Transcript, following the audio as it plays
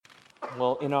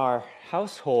Well, in our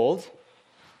household,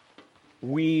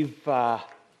 we've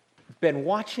been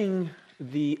watching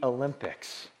the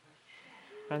Olympics.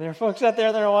 Are there folks out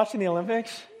there that are watching the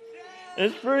Olympics?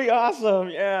 It's pretty awesome.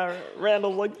 Yeah,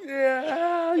 Randall's like,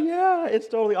 yeah, it's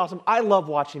totally awesome. I love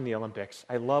watching the Olympics.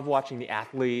 I love watching the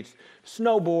athletes,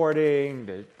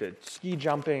 snowboarding, the ski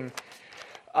jumping.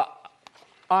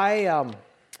 I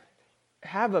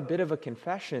have a bit of a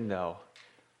confession, though.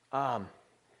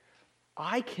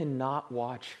 I cannot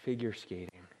watch figure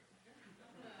skating.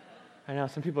 I know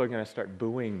some people are going to start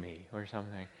booing me or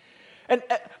something. And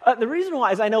the reason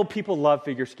why is I know people love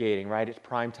figure skating, right? It's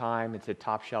prime time. It's a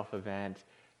top shelf event.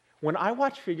 When I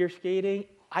watch figure skating,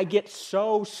 I get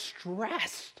so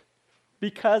stressed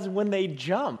because when they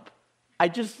jump,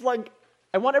 I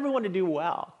want everyone to do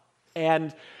well.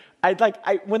 And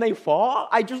when they fall,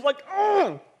 I just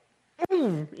I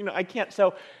can't.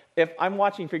 So if I'm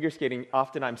watching figure skating,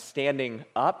 often I'm standing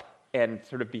up and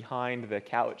sort of behind the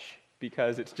couch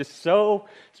because it's just so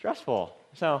stressful.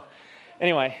 So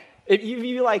anyway, if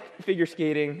you like figure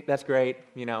skating, that's great.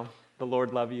 You know, the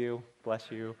Lord love you,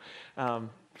 bless you.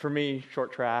 For me,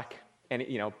 short track and,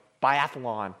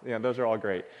 biathlon, those are all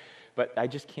great. But I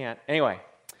just can't. Anyway,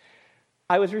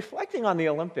 I was reflecting on the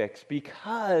Olympics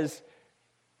because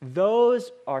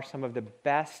those are some of the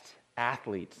best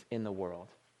athletes in the world.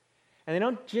 And they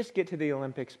don't just get to the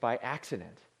Olympics by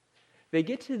accident. They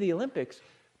get to the Olympics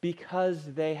because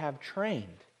they have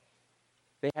trained.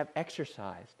 They have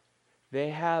exercised. They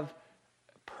have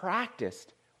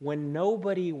practiced when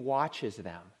nobody watches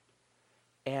them.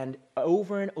 And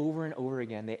over and over and over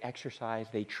again, they exercise,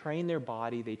 they train their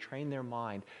body, they train their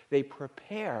mind, they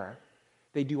prepare,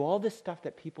 they do all this stuff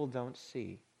that people don't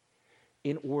see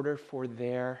in order for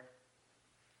their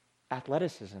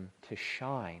athleticism to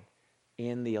shine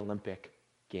in the Olympic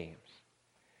Games.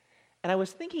 And I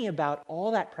was thinking about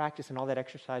all that practice and all that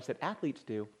exercise that athletes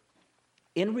do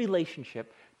in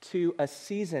relationship to a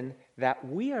season that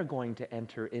we are going to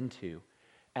enter into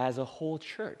as a whole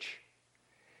church.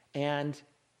 And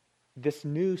this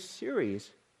new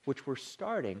series, which we're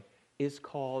starting, is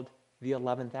called The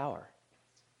 11th Hour.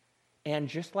 And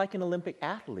just like an Olympic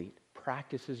athlete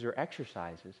practices or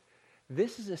exercises,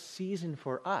 this is a season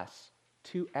for us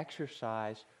to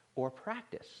exercise or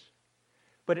practice.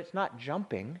 But it's not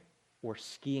jumping or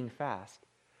skiing fast.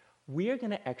 We are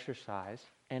going to exercise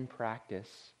and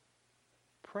practice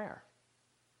prayer.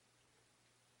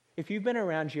 If you've been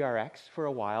around GRX for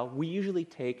a while, we usually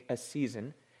take a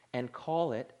season and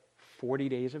call it 40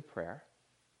 Days of Prayer.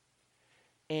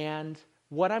 And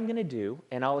what I'm going to do,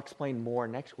 and I'll explain more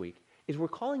next week, is we're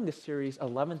calling this series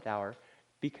 11th Hour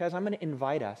because I'm going to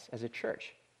invite us as a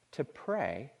church to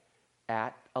pray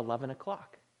at 11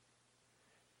 o'clock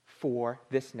for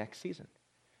this next season.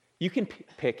 You can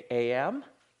pick AM,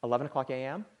 11 o'clock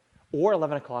AM, or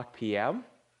 11 o'clock PM,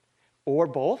 or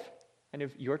both, and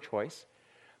of your choice.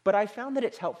 But I found that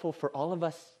it's helpful for all of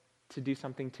us to do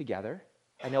something together.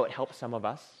 I know it helps some of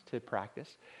us to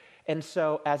practice. And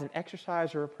so as an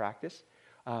exercise or a practice,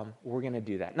 we're going to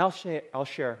do that. And I'll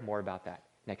share more about that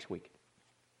next week.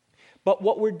 But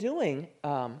what we're doing,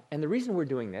 and the reason we're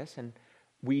doing this, and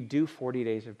we do 40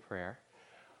 Days of Prayer,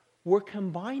 we're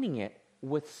combining it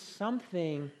with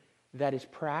something that is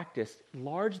practiced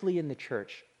largely in the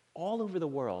church all over the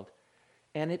world,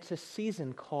 and it's a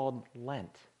season called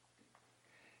Lent.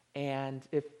 And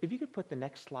if you could put the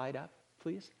next slide up,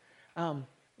 please.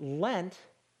 Lent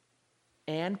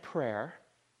and prayer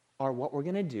are what we're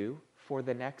going to do for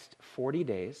the next 40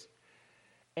 days.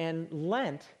 And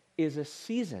Lent is a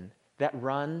season that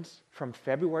runs from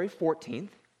February 14th,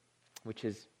 which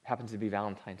happens to be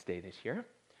Valentine's Day this year.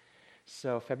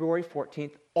 So February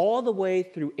 14th, all the way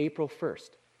through April 1st,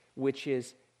 which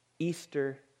is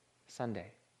Easter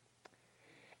Sunday.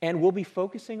 And we'll be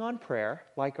focusing on prayer,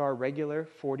 like our regular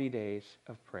 40 days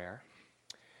of prayer.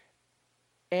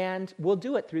 And we'll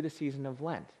do it through the season of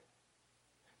Lent.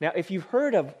 Now, if you've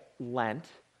heard of Lent,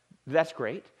 that's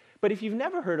great. But if you've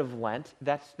never heard of Lent,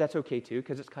 that's okay too,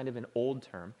 because it's kind of an old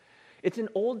term. It's an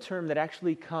old term that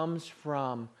actually comes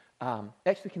from, can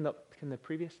the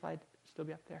previous slide still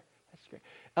be up there? That's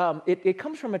great. It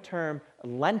comes from a term,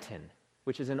 Lenten,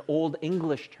 which is an old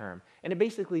English term, and it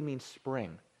basically means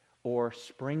spring or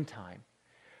springtime.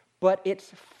 But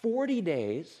it's 40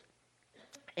 days,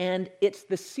 and it's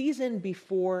the season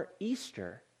before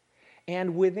Easter,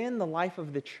 and within the life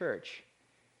of the church,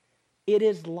 it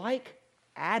is like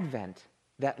Advent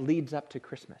that leads up to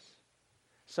Christmas.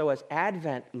 So as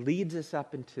Advent leads us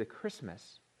up into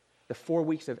Christmas, the 4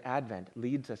 weeks of Advent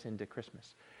leads us into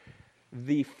Christmas.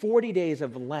 The 40 days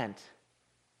of Lent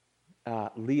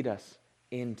lead us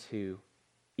into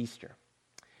Easter.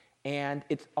 And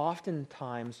it's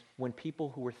oftentimes when people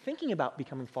who were thinking about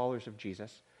becoming followers of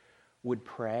Jesus would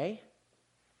pray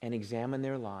and examine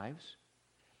their lives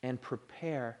and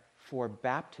prepare for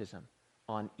baptism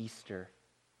on Easter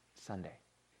Sunday.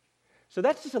 So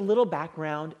that's just a little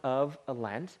background of a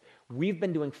Lent. We've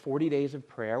been doing 40 days of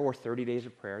prayer or 30 days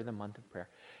of prayer, the month of prayer.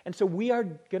 And so we are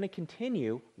going to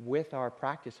continue with our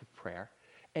practice of prayer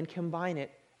and combine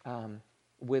it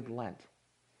with Lent.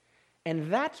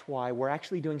 And that's why we're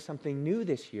actually doing something new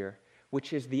this year,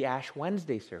 which is the Ash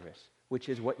Wednesday service, which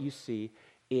is what you see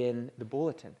in the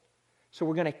bulletin. So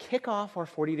we're going to kick off our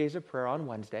 40 days of prayer on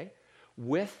Wednesday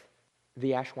with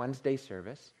the Ash Wednesday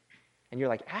service. And you're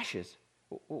like, ashes?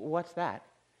 What's that?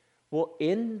 Well,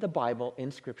 in the Bible,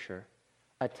 in Scripture,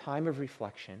 a time of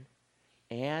reflection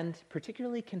and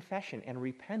particularly confession and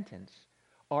repentance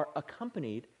are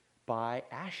accompanied by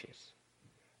ashes.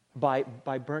 By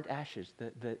burnt ashes,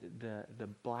 the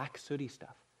black sooty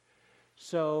stuff.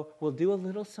 So we'll do a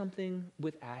little something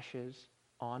with ashes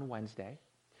on Wednesday,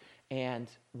 and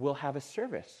we'll have a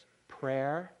service,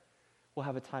 prayer, we'll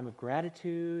have a time of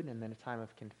gratitude, and then a time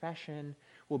of confession.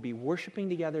 We'll be worshiping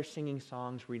together, singing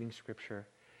songs, reading scripture,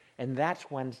 and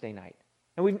that's Wednesday night.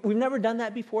 And we've never done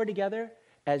that before together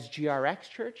as GRX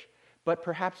Church, but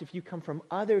perhaps if you come from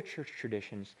other church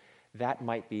traditions, that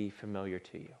might be familiar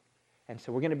to you. And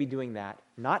so we're going to be doing that,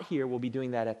 not here, we'll be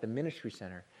doing that at the Ministry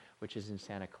Center, which is in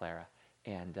Santa Clara,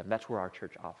 and that's where our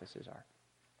church offices are.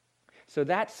 So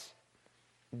that's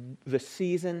the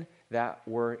season that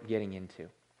we're getting into.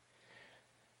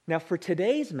 Now for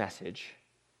today's message,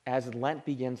 as Lent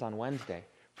begins on Wednesday,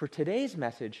 for today's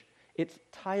message, it's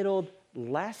titled,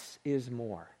 Less is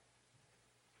More.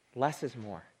 Less is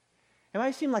More. It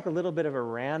might seem like a little bit of a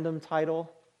random title,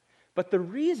 but the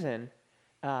reason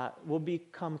will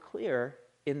become clear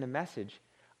in the message.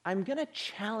 I'm going to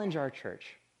challenge our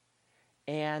church.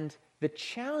 And the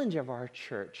challenge of our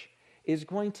church is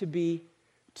going to be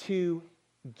to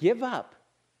give up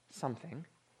something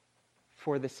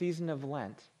for the season of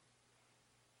Lent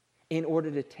in order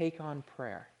to take on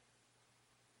prayer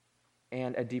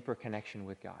and a deeper connection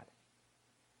with God.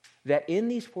 That in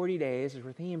these 40 days, as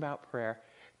we're thinking about prayer,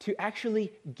 to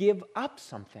actually give up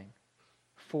something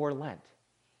for Lent.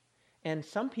 And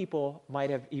some people might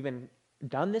have even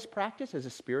done this practice as a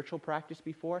spiritual practice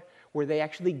before, where they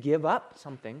actually give up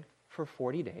something for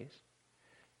 40 days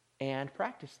and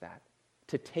practice that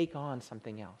to take on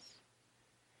something else.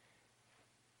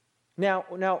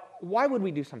 Now, why would we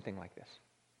do something like this?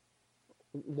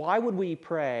 Why would we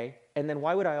pray, and then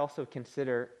why would I also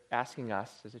consider asking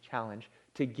us as a challenge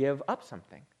to give up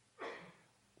something?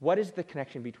 What is the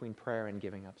connection between prayer and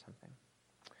giving up something?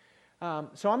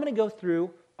 So I'm going to go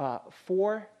through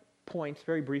 4 points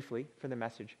very briefly for the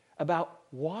message about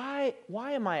why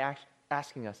am I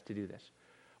asking us to do this?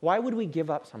 Why would we give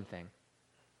up something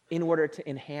in order to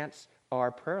enhance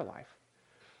our prayer life?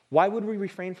 Why would we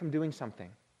refrain from doing something?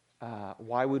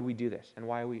 Why would we do this? And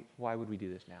why would we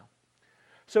do this now?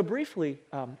 So briefly,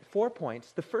 4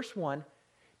 points. The first one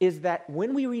is that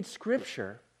when we read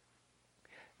Scripture,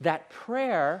 that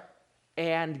prayer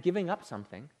and giving up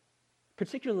something,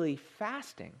 particularly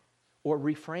fasting or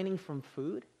refraining from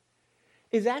food,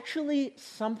 is actually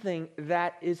something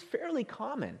that is fairly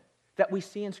common that we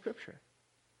see in Scripture.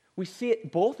 We see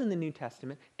it both in the New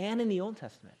Testament and in the Old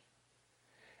Testament.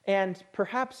 And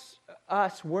perhaps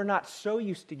we're not so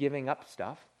used to giving up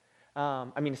stuff.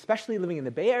 Especially living in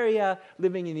the Bay Area,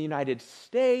 living in the United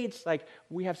States, like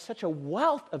we have such a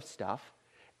wealth of stuff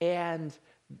and,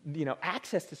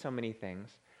 access to so many things.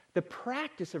 The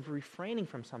practice of refraining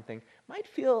from something might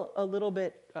feel a little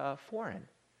bit foreign.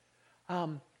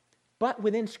 But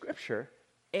within Scripture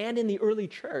and in the early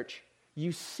church,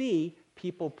 you see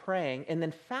people praying and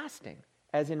then fasting,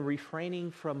 as in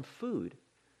refraining from food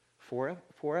for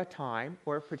a time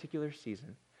or a particular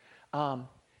season.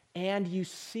 And you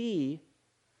see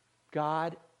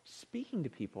God speaking to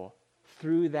people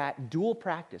through that dual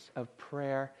practice of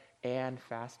prayer and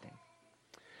fasting.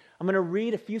 I'm going to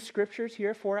read a few scriptures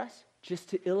here for us just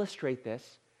to illustrate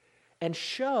this and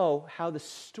show how the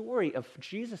story of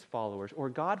Jesus followers or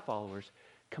God followers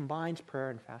combines prayer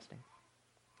and fasting.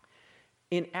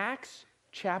 In Acts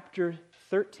chapter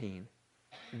 13,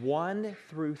 1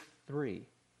 through 3,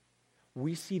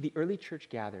 we see the early church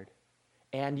gathered,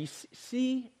 and you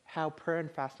see how prayer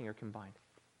and fasting are combined.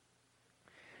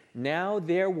 Now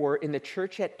there were in the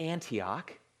church at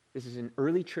Antioch, this is an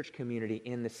early church community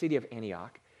in the city of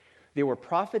Antioch, there were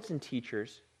prophets and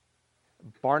teachers,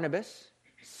 Barnabas,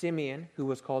 Simeon, who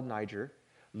was called Niger,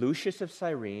 Lucius of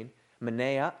Cyrene,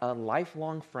 Manaen, a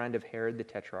lifelong friend of Herod the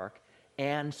Tetrarch,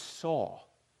 and Saul,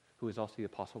 who is also the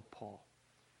Apostle Paul.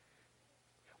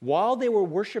 While they were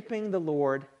worshiping the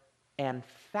Lord and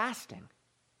fasting,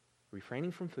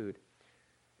 refraining from food,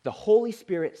 the Holy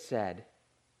Spirit said,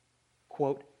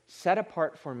 quote, "Set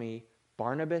apart for me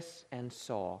Barnabas and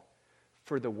Saul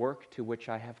for the work to which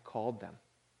I have called them."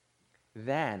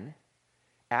 Then,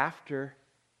 after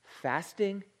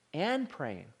fasting and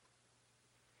praying,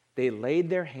 they laid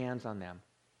their hands on them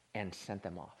and sent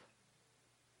them off.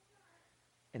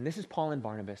 And this is Paul and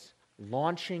Barnabas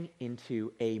launching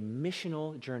into a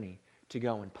missional journey to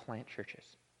go and plant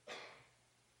churches.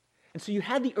 And so you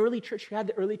had the early church, you had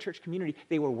the early church community.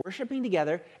 They were worshiping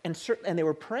together and they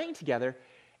were praying together,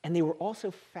 and they were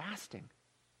also fasting.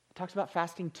 It talks about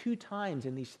fasting 2 times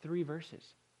in these 3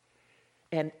 verses.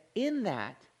 And in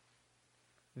that,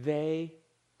 they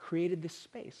created this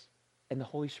space, and the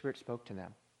Holy Spirit spoke to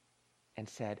them and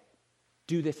said,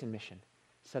 "Do this in mission.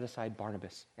 Set aside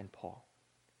Barnabas and Paul."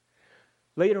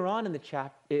 Later on in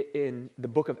the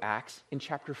book of Acts, in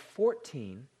chapter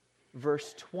 14,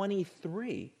 verse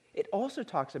 23, it also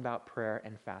talks about prayer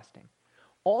and fasting,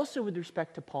 also with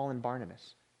respect to Paul and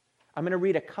Barnabas. I'm going to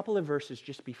read a couple of verses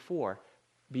just before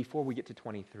we get to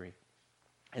 23,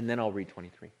 and then I'll read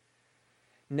 23.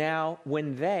 Now,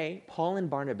 when they, Paul and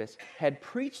Barnabas, had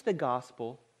preached the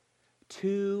gospel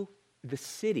to the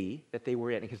city that they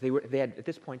were in, because they had at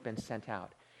this point been sent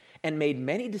out, and made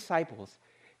many disciples,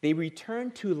 they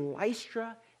returned to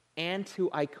Lystra and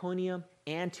to Iconium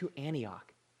and to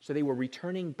Antioch. So they were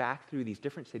returning back through these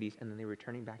different cities, and then they were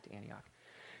returning back to Antioch,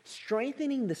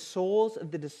 strengthening the souls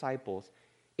of the disciples,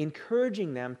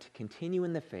 encouraging them to continue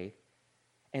in the faith,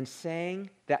 and saying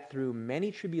that through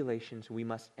many tribulations we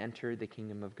must enter the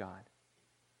kingdom of God.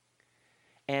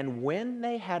 And when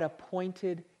they had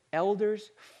appointed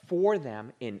elders for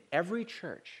them in every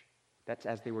church, that's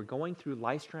as they were going through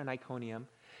Lystra and Iconium,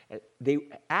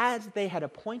 as they had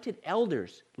appointed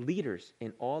elders, leaders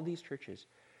in all these churches,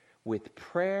 with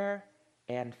prayer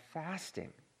and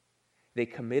fasting, they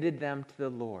committed them to the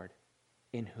Lord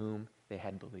in whom they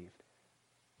had believed.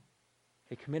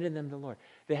 They committed them to the Lord.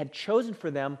 They had chosen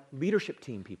for them leadership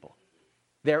team people,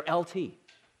 their LT.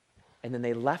 And then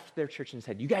they left their church and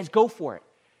said, "You guys go for it,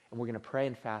 and we're going to pray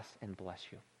and fast and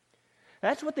bless you."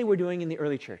 That's what they were doing in the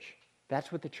early church. That's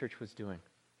what the church was doing.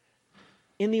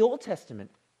 In the Old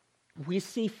Testament, we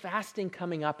see fasting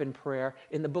coming up in prayer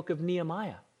in the book of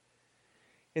Nehemiah.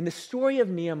 In the story of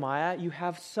Nehemiah, you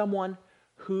have someone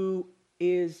who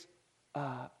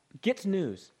gets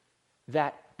news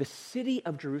that the city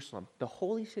of Jerusalem, the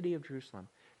holy city of Jerusalem,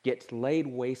 gets laid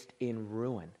waste in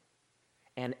ruin.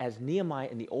 And as Nehemiah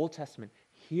in the Old Testament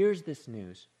hears this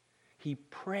news, he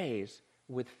prays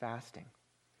with fasting.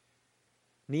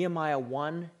 Nehemiah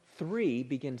 1:3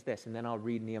 begins this, and then I'll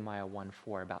read Nehemiah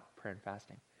 1:4 about prayer and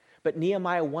fasting. But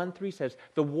Nehemiah 1:3 says,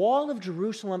 "The wall of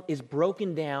Jerusalem is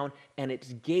broken down, and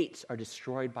its gates are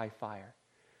destroyed by fire."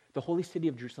 The holy city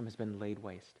of Jerusalem has been laid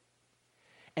waste.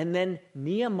 And then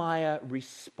Nehemiah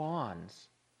responds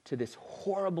to this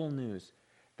horrible news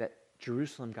that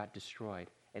Jerusalem got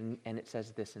destroyed. And it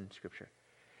says this in Scripture.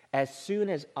 "As soon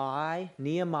as I,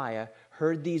 Nehemiah,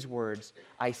 heard these words,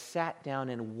 I sat down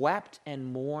and wept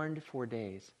and mourned for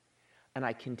days. And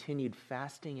I continued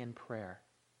fasting and prayer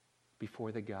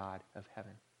before the God of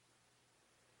heaven."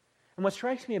 And what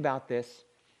strikes me about this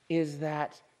is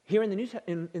that here in the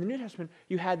New Testament,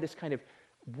 you had this kind of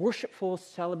worshipful,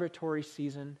 celebratory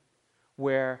season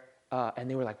where, and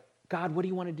they were like, "God, what do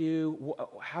you want to do?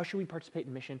 How should we participate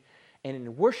in mission?" And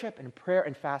in worship and prayer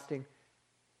and fasting,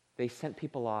 they sent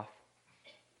people off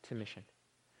to mission.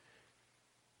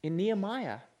 In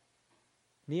Nehemiah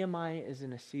is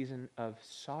in a season of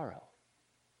sorrow,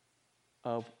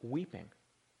 of weeping,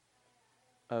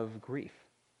 of grief.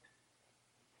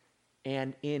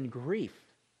 And in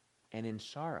grief and in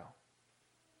sorrow,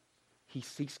 he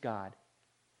seeks God,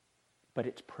 but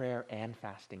it's prayer and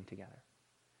fasting together.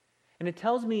 And it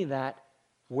tells me that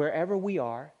wherever we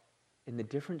are in the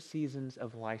different seasons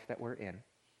of life that we're in,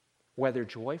 whether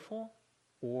joyful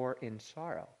or in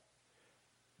sorrow,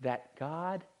 that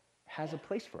God has a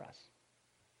place for us.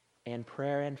 And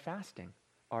prayer and fasting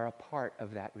are a part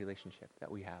of that relationship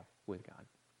that we have with God.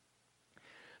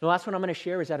 The last one I'm going to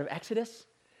share is out of Exodus,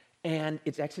 and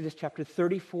it's Exodus chapter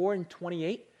 34 and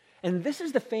 28. And this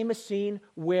is the famous scene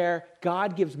where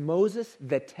God gives Moses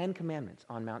the 10 Commandments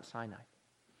on Mount Sinai.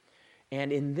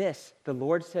 And in this, the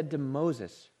Lord said to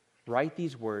Moses, "Write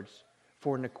these words,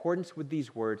 for in accordance with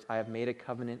these words, I have made a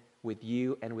covenant with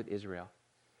you and with Israel."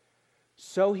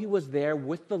 So he was there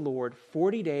with the Lord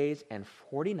 40 days and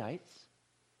 40 nights.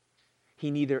 He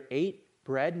neither ate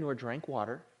bread nor drank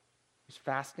water. He was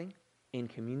fasting in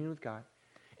communion with God.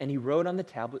 and he wrote on the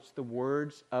tablets the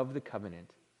words of the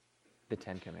covenant, the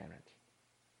Ten Commandments.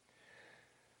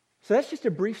 So that's just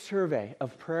a brief survey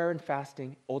of prayer and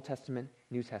fasting, Old Testament,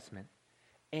 New Testament.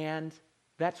 And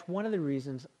that's one of the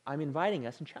reasons I'm inviting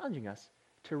us and challenging us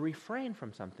to refrain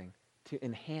from something to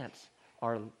enhance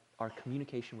our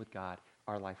communication with God,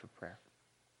 our life of prayer.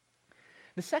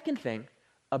 The second thing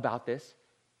about this,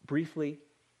 briefly,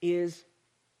 is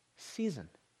season.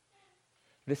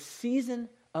 The season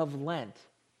of Lent,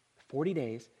 40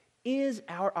 days, is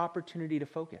our opportunity to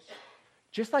focus.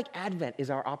 Just like Advent is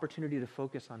our opportunity to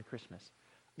focus on Christmas,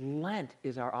 Lent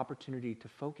is our opportunity to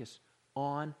focus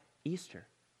on Easter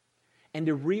and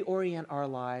to reorient our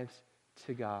lives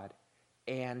to God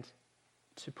and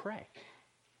to pray.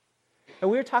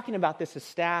 And we were talking about this as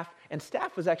staff, and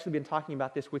staff has actually been talking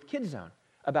about this with Kids Zone,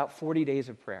 about 40 days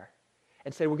of prayer.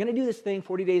 And said, we're going to do this thing,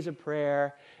 40 days of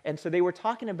prayer. And so they were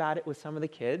talking about it with some of the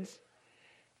kids.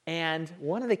 And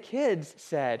one of the kids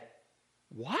said,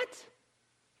 what?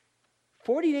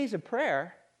 40 days of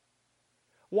prayer?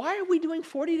 Why are we doing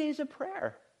 40 days of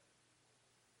prayer?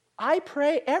 I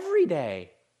pray every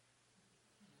day.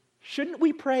 Shouldn't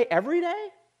we pray every day?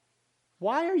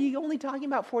 Why are you only talking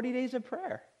about 40 days of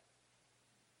prayer?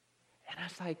 And I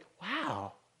was like,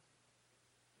 wow,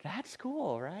 that's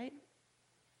cool, right?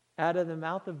 Out of the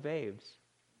mouth of babes.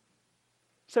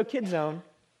 So Kids Zone,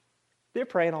 they're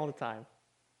praying all the time.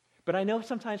 But I know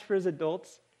sometimes for us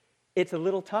adults, it's a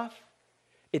little tough.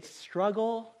 It's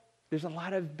struggle. There's a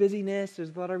lot of busyness. There's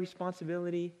a lot of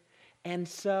responsibility. And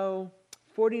so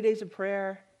 40 days of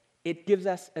prayer, it gives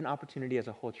us an opportunity as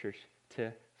a whole church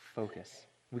to focus.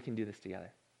 We can do this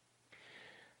together.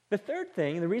 The third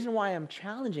thing, and the reason why I'm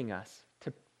challenging us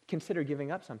to consider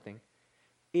giving up something,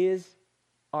 is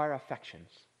our affections.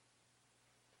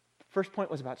 First point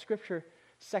was about Scripture.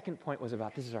 Second point was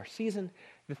about this is our season.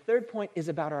 The third point is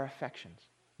about our affections.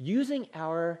 Using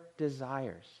our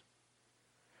desires.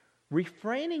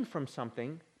 Refraining from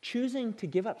something, choosing to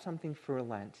give up something for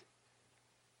Lent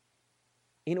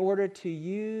in order to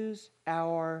use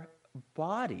our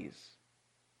bodies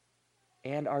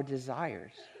and our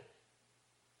desires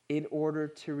in order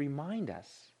to remind us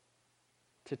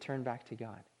to turn back to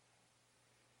God.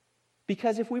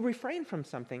 Because if we refrain from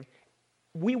something,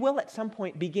 we will at some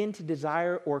point begin to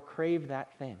desire or crave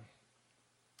that thing.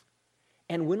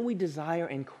 And when we desire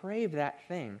and crave that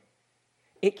thing,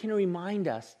 it can remind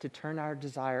us to turn our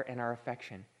desire and our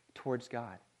affection towards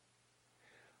God.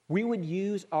 We would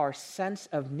use our sense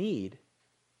of need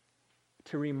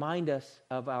to remind us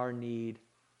of our need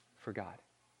for God.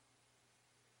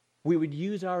 We would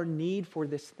use our need for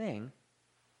this thing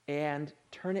and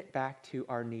turn it back to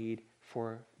our need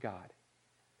for God.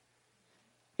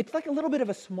 It's like a little bit of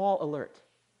a small alert.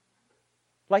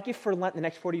 Like if for Lent, the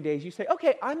next 40 days, you say,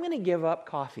 okay, I'm going to give up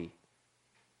coffee.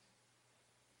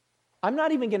 I'm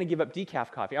not even going to give up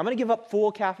decaf coffee. I'm going to give up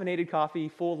full caffeinated coffee,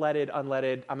 full leaded,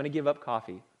 unleaded. I'm going to give up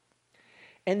coffee.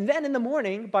 And then in the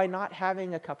morning, by not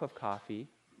having a cup of coffee,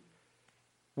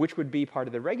 which would be part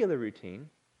of the regular routine,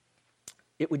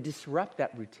 it would disrupt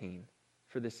that routine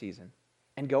for the season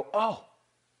and go, oh,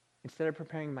 instead of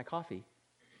preparing my coffee,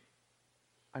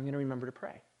 I'm going to remember to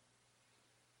pray.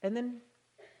 And then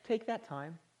take that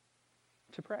time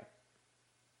to pray.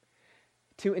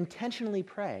 To intentionally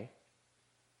pray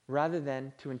rather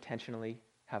than to intentionally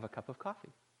have a cup of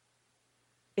coffee.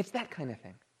 It's that kind of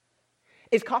thing.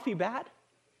 Is coffee bad?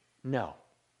 No.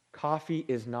 Coffee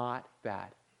is not bad.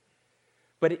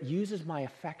 But it uses my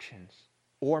affections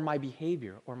or my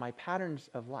behavior or my patterns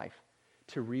of life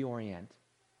to reorient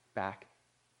back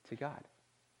to God.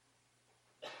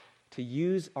 To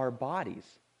use our bodies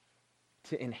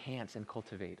to enhance and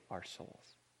cultivate our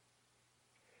souls.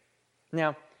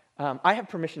 Now, I have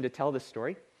permission to tell this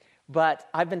story, but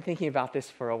I've been thinking about this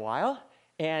for a while,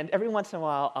 and every once in a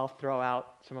while I'll throw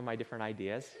out some of my different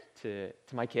ideas to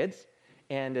my kids.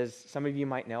 And as some of you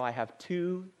might know, I have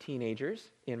 2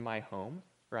 teenagers in my home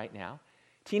right now.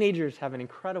 Teenagers have an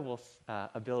incredible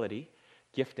ability,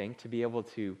 gifting, to be able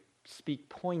to speak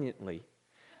poignantly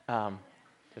to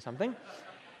something.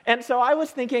 And so I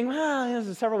was thinking, this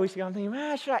is several weeks ago, I'm thinking,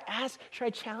 should I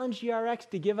challenge GRX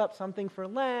to give up something for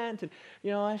Lent? And,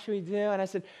 what should we do? And I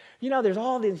said, there's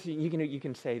all these, you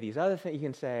can say these other things. You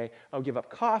can say, give up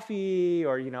coffee,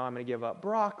 or, I'm going to give up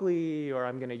broccoli, or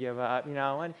I'm going to give up,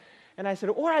 and I said,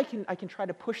 or I can try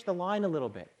to push the line a little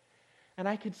bit. And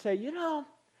I could say,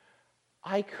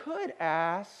 I could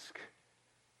ask,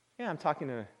 I'm talking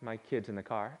to my kids in the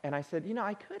car, and I said,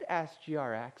 I could ask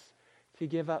GRX to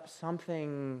give up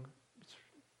something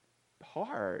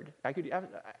hard.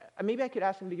 Maybe I could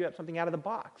ask them to give up something out of the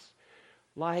box.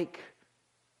 Like,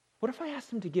 what if I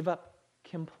asked them to give up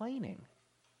complaining.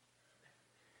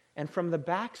 And from the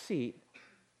back seat,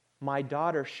 my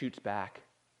daughter shoots back,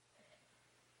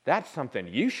 "That's something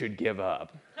you should give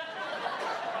up."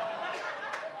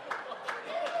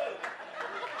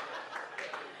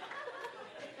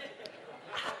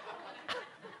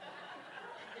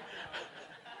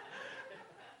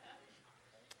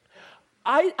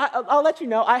 I'll let you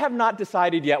know, I have not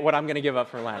decided yet what I'm going to give up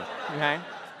for Lent, okay?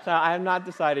 So I have not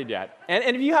decided yet.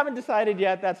 And if you haven't decided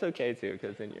yet, that's okay too,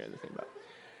 because then you're in the same boat.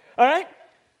 All right?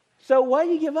 So what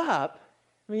you give up,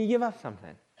 you give up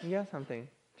something. You give up something,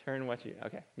 turn what you,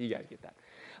 okay, you guys get that.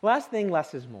 Last thing,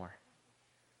 less is more.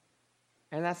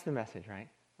 And that's the message, right?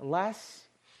 Less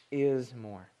is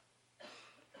more.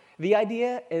 The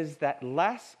idea is that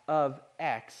less of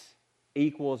X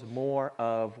equals more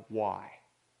of Y.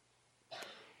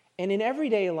 And in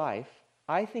everyday life,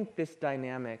 I think this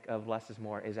dynamic of less is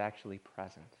more is actually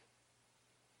present.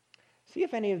 See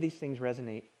if any of these things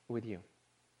resonate with you.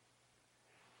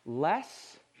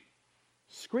 Less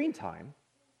screen time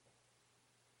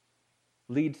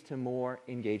leads to more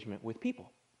engagement with people.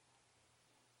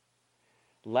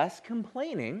 Less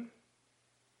complaining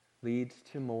leads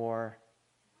to more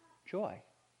joy.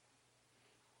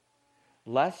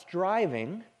 Less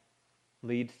driving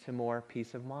leads to more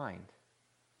peace of mind.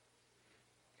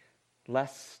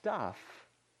 Less stuff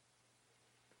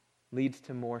leads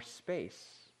to more space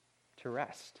to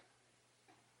rest.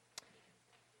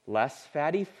 Less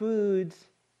fatty foods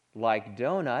like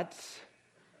donuts,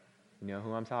 you know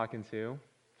who I'm talking to,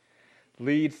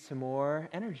 leads to more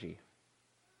energy.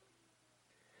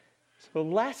 So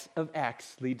less of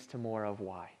X leads to more of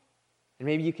Y. And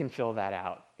maybe you can fill that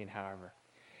out in however.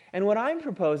 And what I'm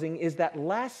proposing is that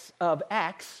less of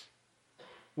X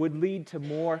would lead to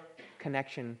more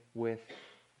connection with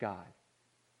God.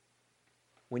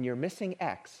 When you're missing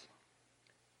X,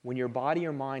 when your body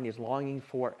or mind is longing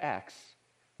for X,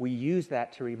 we use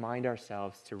that to remind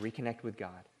ourselves to reconnect with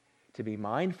God, to be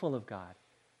mindful of God,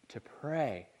 to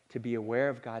pray, to be aware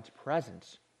of God's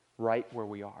presence right where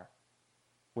we are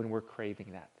when we're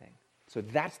craving that thing. So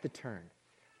that's the turn.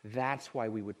 That's why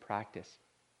we would practice,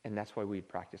 and that's why we'd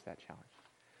practice that challenge.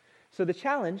 So the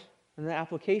challenge and the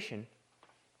application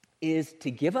is to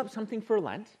give up something for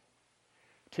Lent,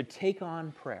 to take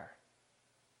on prayer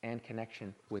and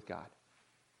connection with God.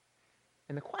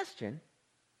 And the question,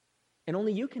 and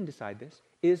only you can decide this,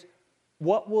 is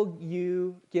what will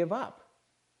you give up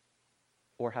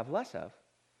or have less of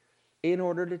in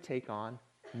order to take on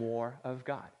more of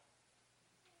God?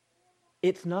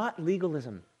 It's not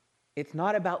legalism. It's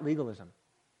not about legalism.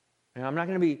 You know, I'm not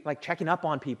going to be like checking up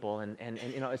on people and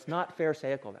you know, it's not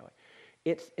pharisaical that way.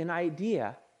 It's an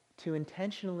idea to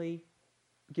intentionally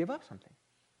give up something.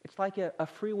 It's like a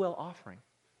free will offering.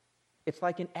 It's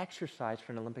like an exercise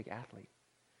for an Olympic athlete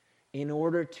in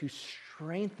order to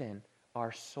strengthen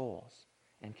our souls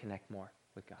and connect more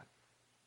with God.